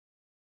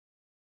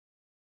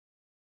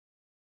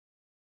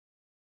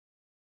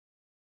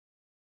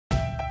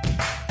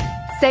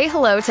Say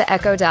hello to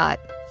Echo Dot,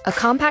 a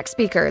compact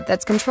speaker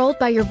that's controlled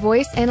by your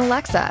voice and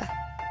Alexa.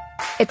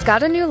 It's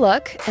got a new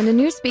look and a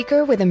new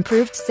speaker with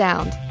improved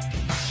sound.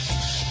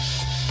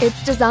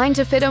 It's designed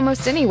to fit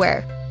almost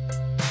anywhere,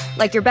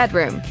 like your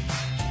bedroom,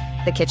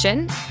 the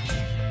kitchen,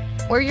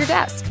 or your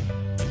desk,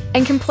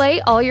 and can play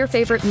all your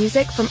favorite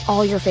music from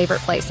all your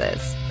favorite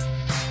places.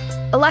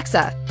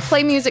 Alexa,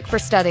 play music for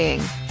studying.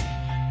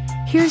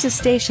 Here's a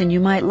station you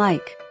might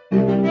like.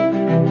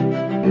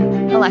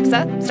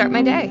 Alexa, start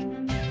my day.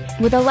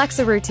 With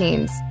Alexa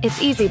routines,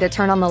 it's easy to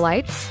turn on the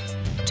lights,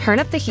 turn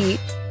up the heat,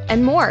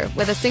 and more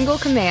with a single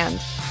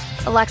command.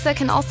 Alexa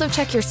can also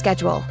check your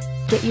schedule,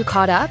 get you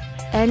caught up,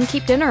 and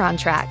keep dinner on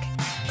track.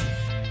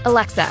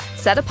 Alexa,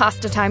 set a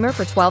pasta timer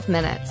for 12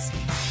 minutes.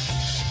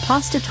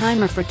 Pasta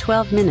timer for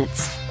 12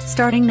 minutes,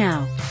 starting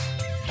now.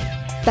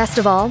 Best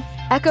of all,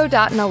 Echo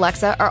Dot and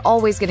Alexa are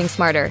always getting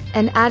smarter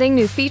and adding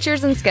new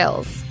features and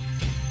skills.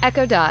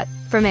 Echo Dot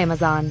from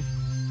Amazon.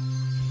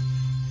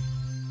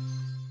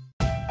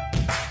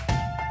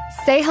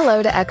 Say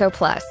hello to Echo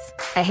Plus,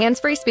 a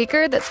hands-free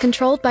speaker that's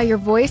controlled by your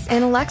voice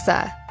and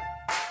Alexa.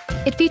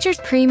 It features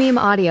premium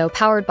audio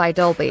powered by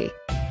Dolby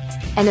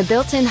and a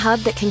built-in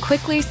hub that can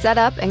quickly set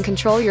up and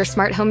control your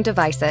smart home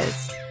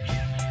devices.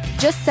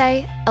 Just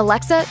say,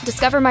 "Alexa,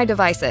 discover my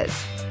devices."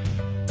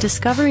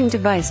 Discovering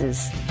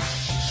devices.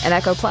 And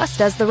Echo Plus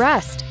does the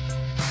rest.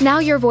 Now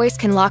your voice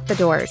can lock the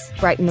doors,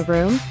 brighten the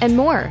room, and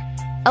more.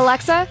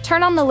 Alexa,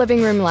 turn on the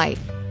living room light.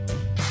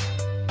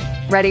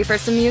 Ready for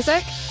some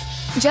music?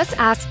 Just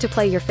ask to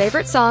play your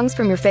favorite songs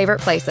from your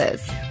favorite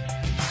places.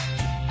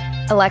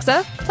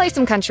 Alexa, play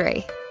some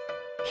country.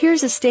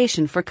 Here's a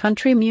station for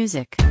country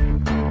music.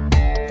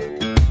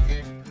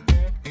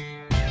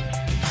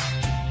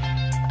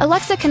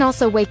 Alexa can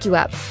also wake you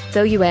up,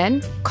 fill you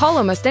in, call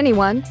almost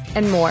anyone,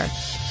 and more.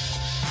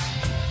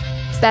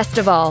 Best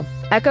of all,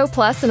 Echo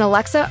Plus and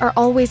Alexa are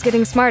always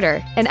getting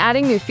smarter and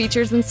adding new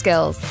features and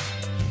skills.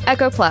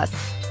 Echo Plus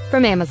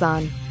from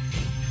Amazon.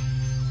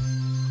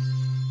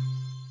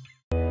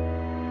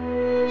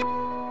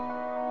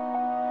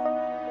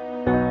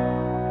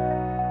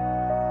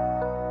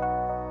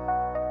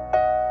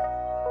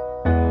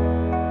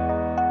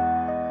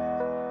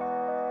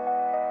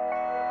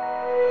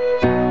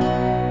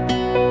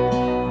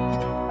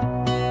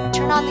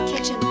 Turn on the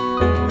kitchen.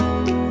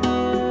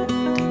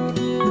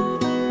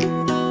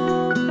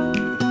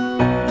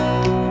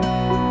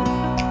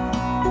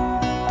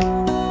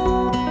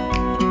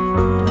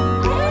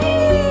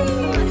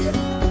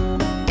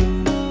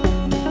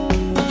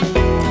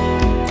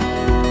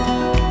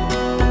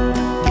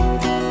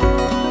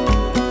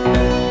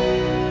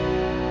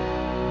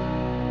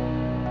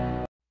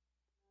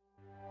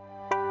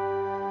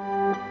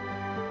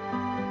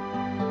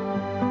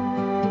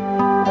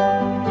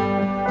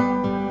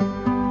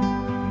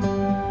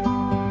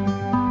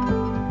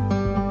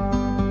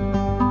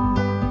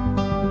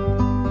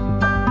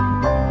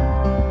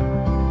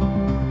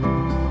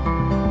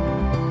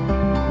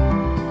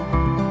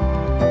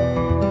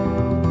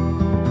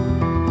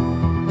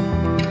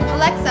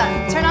 Alexa,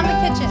 turn on the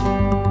kitchen.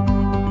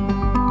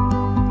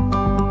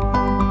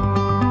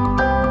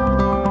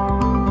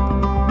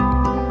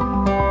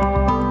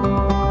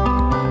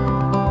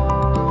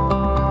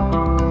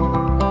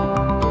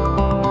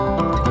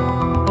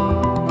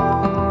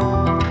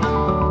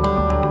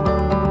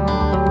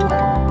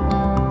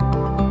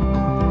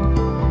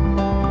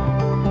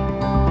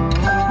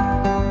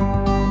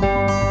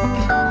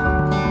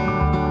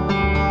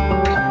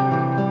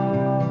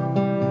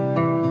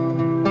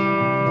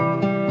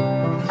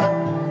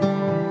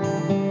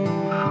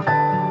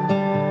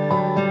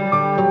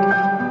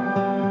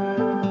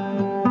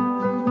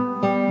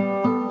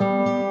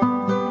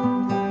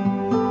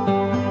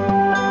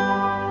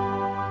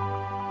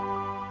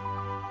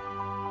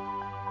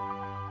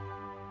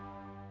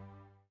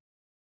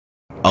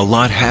 A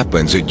lot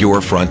happens at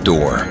your front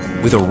door.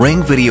 With a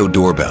Ring Video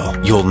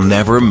Doorbell, you'll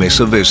never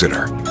miss a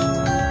visitor.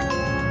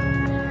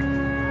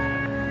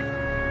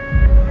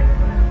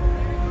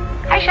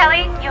 Hi,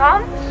 Shelly. You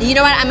home? You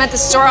know what? I'm at the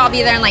store. I'll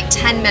be there in like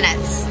 10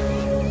 minutes.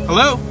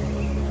 Hello?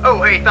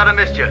 Oh, hey, thought I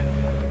missed you.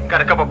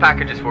 Got a couple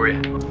packages for you.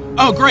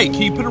 Oh, great.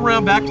 Can you put it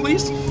around back,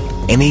 please?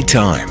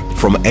 Anytime,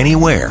 from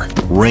anywhere,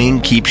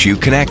 Ring keeps you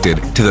connected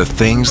to the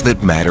things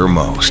that matter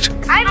most.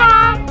 Hi,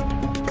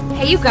 Mom.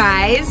 Hey, you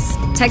guys.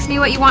 Text me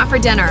what you want for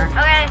dinner.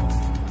 Okay.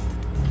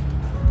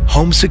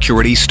 Home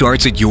security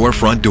starts at your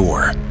front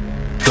door.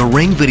 The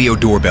Ring Video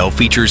Doorbell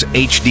features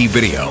HD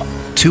video,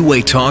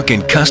 two-way talk,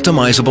 and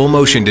customizable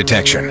motion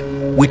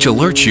detection, which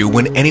alerts you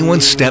when anyone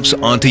steps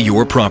onto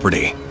your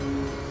property.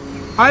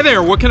 Hi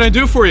there. What can I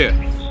do for you?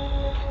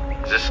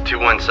 Is this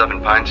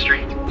 217 Pine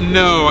Street?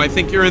 No, I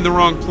think you're in the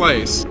wrong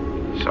place.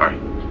 Sorry.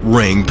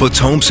 Ring puts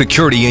home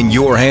security in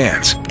your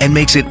hands and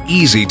makes it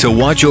easy to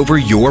watch over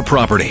your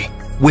property.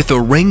 With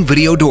the Ring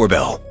Video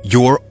Doorbell,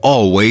 you're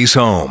always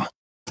home.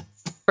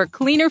 For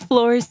cleaner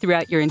floors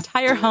throughout your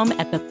entire home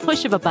at the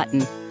push of a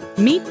button,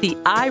 meet the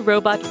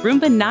iRobot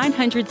Roomba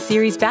 900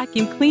 series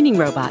vacuum cleaning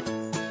robot.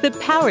 The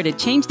power to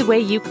change the way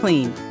you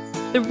clean.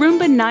 The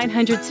Roomba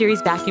 900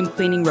 series vacuum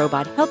cleaning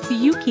robot helps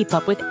you keep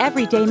up with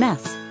everyday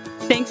mess.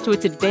 Thanks to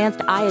its advanced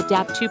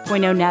iAdapt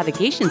 2.0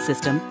 navigation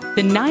system,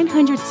 the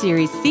 900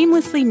 series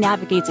seamlessly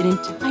navigates an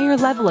entire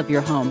level of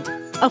your home.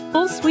 A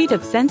full suite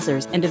of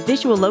sensors and a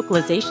visual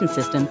localization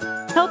system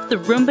help the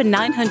Roomba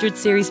 900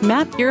 series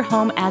map your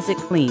home as it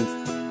cleans,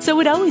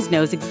 so it always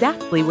knows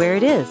exactly where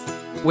it is,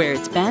 where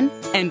it's been,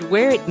 and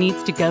where it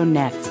needs to go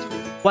next.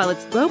 While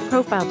its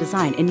low-profile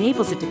design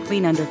enables it to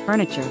clean under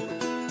furniture,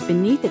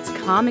 beneath its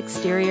calm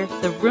exterior,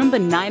 the Roomba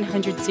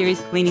 900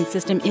 series cleaning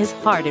system is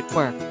hard at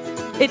work.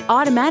 It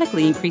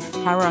automatically increases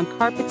power on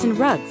carpets and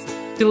rugs,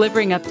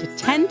 delivering up to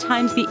 10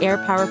 times the air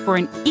power for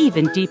an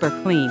even deeper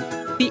clean.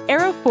 The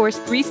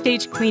AeroForce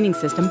 3-stage cleaning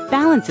system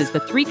balances the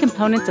 3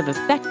 components of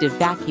effective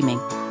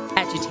vacuuming: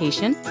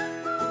 agitation,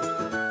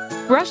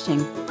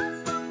 brushing,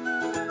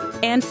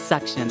 and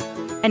suction.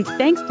 And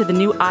thanks to the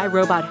new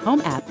iRobot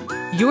Home app,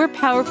 your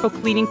powerful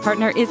cleaning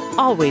partner is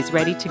always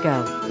ready to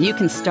go. You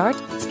can start,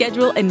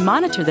 schedule, and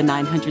monitor the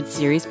 900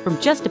 series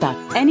from just about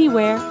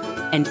anywhere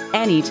and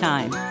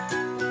anytime.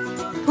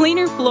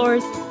 Cleaner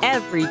floors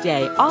every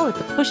day, all at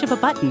the push of a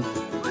button.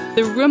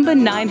 The Roomba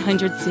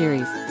 900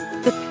 series.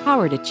 The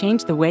power to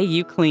change the way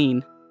you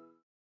clean.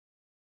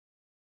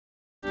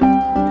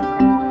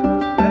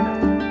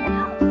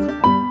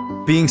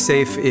 Being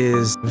safe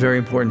is very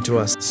important to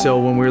us. So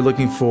when we were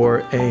looking for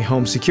a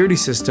home security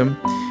system,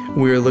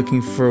 we were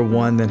looking for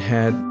one that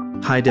had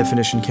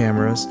high-definition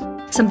cameras.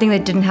 Something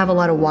that didn't have a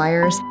lot of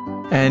wires.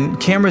 And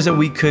cameras that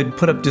we could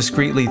put up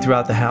discreetly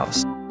throughout the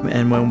house.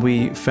 And when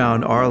we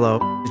found Arlo,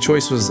 the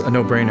choice was a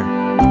no-brainer.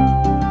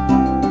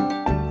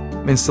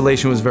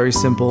 Installation was very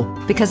simple.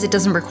 Because it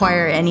doesn't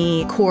require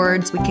any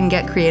cords, we can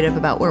get creative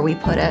about where we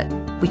put it.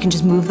 We can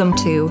just move them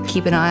to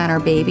keep an eye on our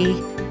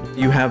baby.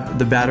 You have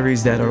the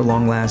batteries that are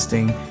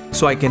long-lasting,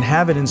 so I can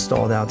have it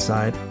installed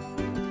outside.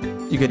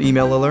 You get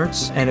email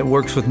alerts, and it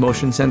works with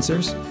motion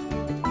sensors.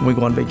 When we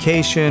go on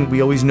vacation,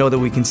 we always know that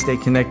we can stay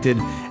connected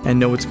and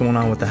know what's going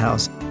on with the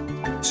house.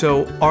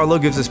 So Arlo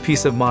gives us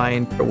peace of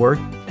mind at work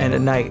and at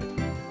night.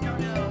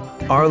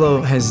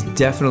 Arlo has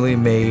definitely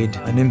made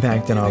an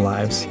impact in our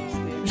lives.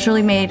 It's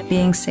really made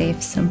being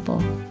safe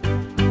simple.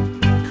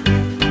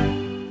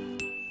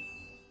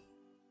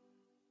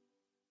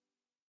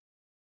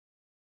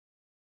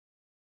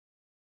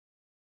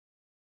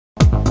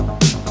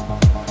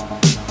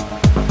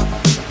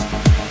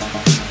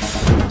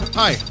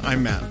 Hi,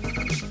 I'm Matt.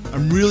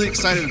 I'm really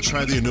excited to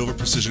try the Anova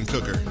Precision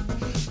Cooker.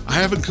 I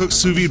haven't cooked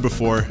sous vide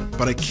before,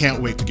 but I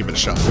can't wait to give it a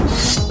shot.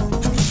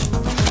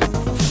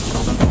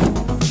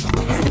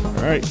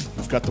 All right,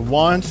 you've got the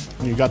wand,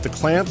 and you've got the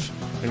clamp,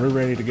 and we're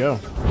ready to go.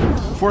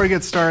 Before I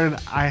get started,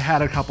 I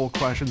had a couple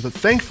questions, but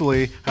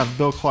thankfully I have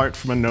Bill Clark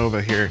from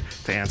Anova here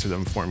to answer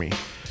them for me.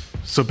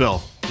 So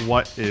Bill,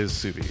 what is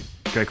sous vide?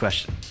 Great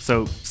question.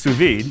 So sous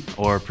vide,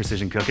 or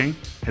precision cooking,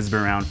 has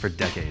been around for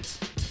decades.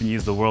 It's been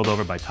used the world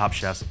over by top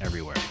chefs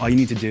everywhere. All you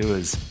need to do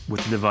is,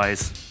 with the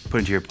device, put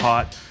into your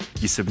pot,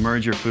 you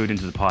submerge your food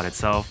into the pot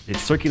itself, it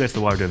circulates the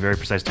water to a very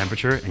precise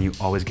temperature, and you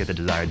always get the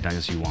desired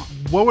doneness you want.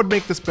 What would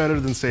make this better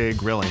than, say,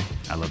 grilling?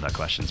 I love that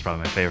question. It's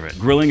probably my favorite.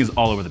 Grilling is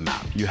all over the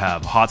map. You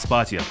have hot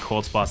spots, you have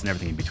cold spots, and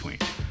everything in between.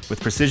 With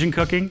precision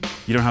cooking,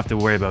 you don't have to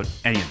worry about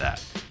any of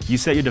that. You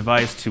set your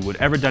device to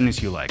whatever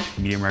doneness you like.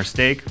 Medium rare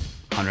steak,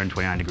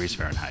 129 degrees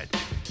Fahrenheit.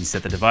 You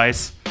set the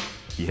device,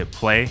 you hit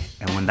play,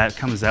 and when that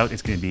comes out,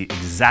 it's going to be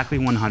exactly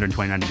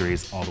 129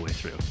 degrees all the way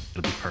through.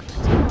 It'll be perfect.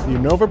 The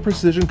Anova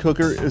Precision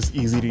Cooker is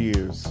easy to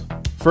use.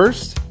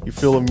 First, you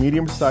fill a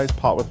medium-sized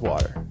pot with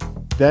water.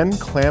 Then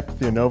clamp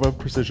the Anova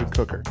Precision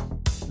Cooker.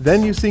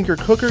 Then you sync your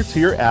cooker to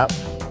your app,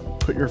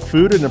 put your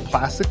food in a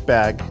plastic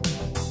bag,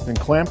 then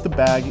clamp the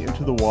bag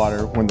into the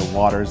water when the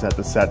water is at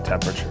the set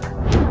temperature.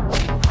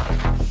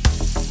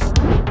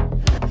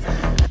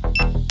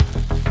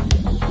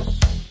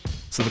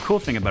 So the cool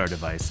thing about our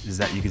device is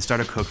that you can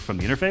start a cook from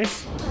the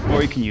interface,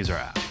 or you can use our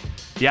app.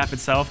 The app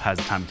itself has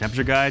time and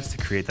temperature guides to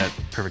create that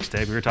perfect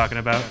steak we were talking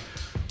about,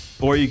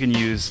 or you can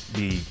use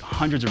the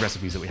hundreds of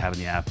recipes that we have in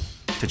the app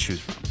to choose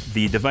from.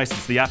 The device,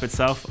 it's the app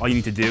itself, all you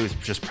need to do is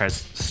just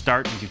press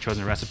start once you've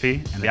chosen a recipe,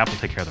 and the app will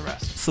take care of the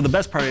rest. So the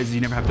best part is you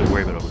never have to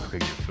worry about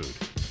overcooking your food.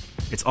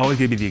 It's always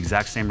going to be the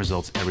exact same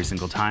results every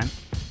single time.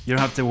 You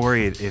don't have to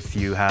worry if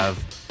you have,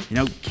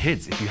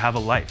 kids, if you have a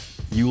life.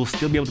 You will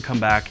still be able to come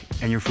back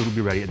and your food will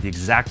be ready at the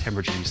exact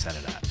temperature you set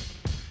it at.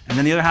 And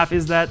then the other half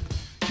is that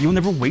you will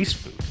never waste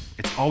food.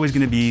 It's always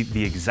going to be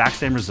the exact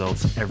same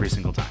results every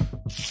single time.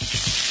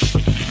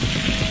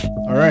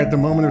 All right, the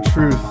moment of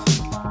truth.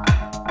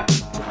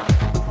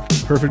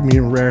 Perfect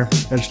medium rare,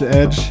 edge to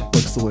edge,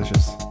 looks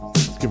delicious.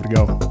 Let's give it a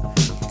go.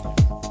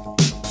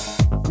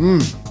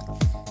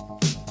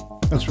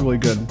 That's really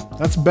good.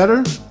 That's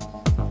better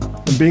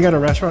than being at a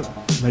restaurant,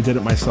 and I did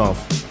it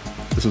myself.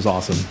 This was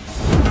awesome.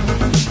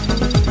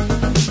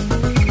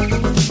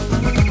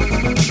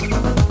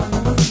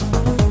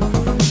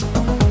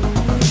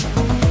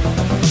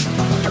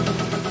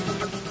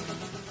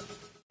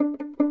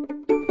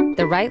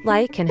 The right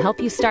light can help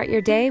you start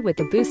your day with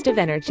a boost of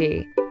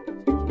energy.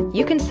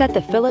 You can set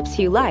the Philips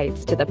Hue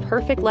lights to the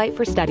perfect light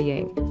for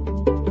studying.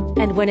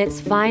 And when it's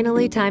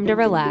finally time to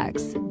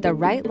relax, the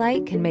right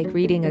light can make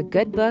reading a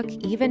good book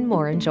even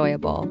more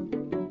enjoyable.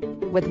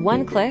 With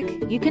one click,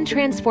 you can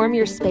transform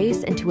your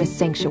space into a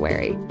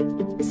sanctuary,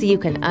 so you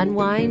can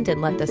unwind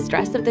and let the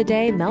stress of the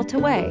day melt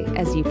away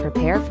as you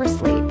prepare for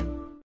sleep.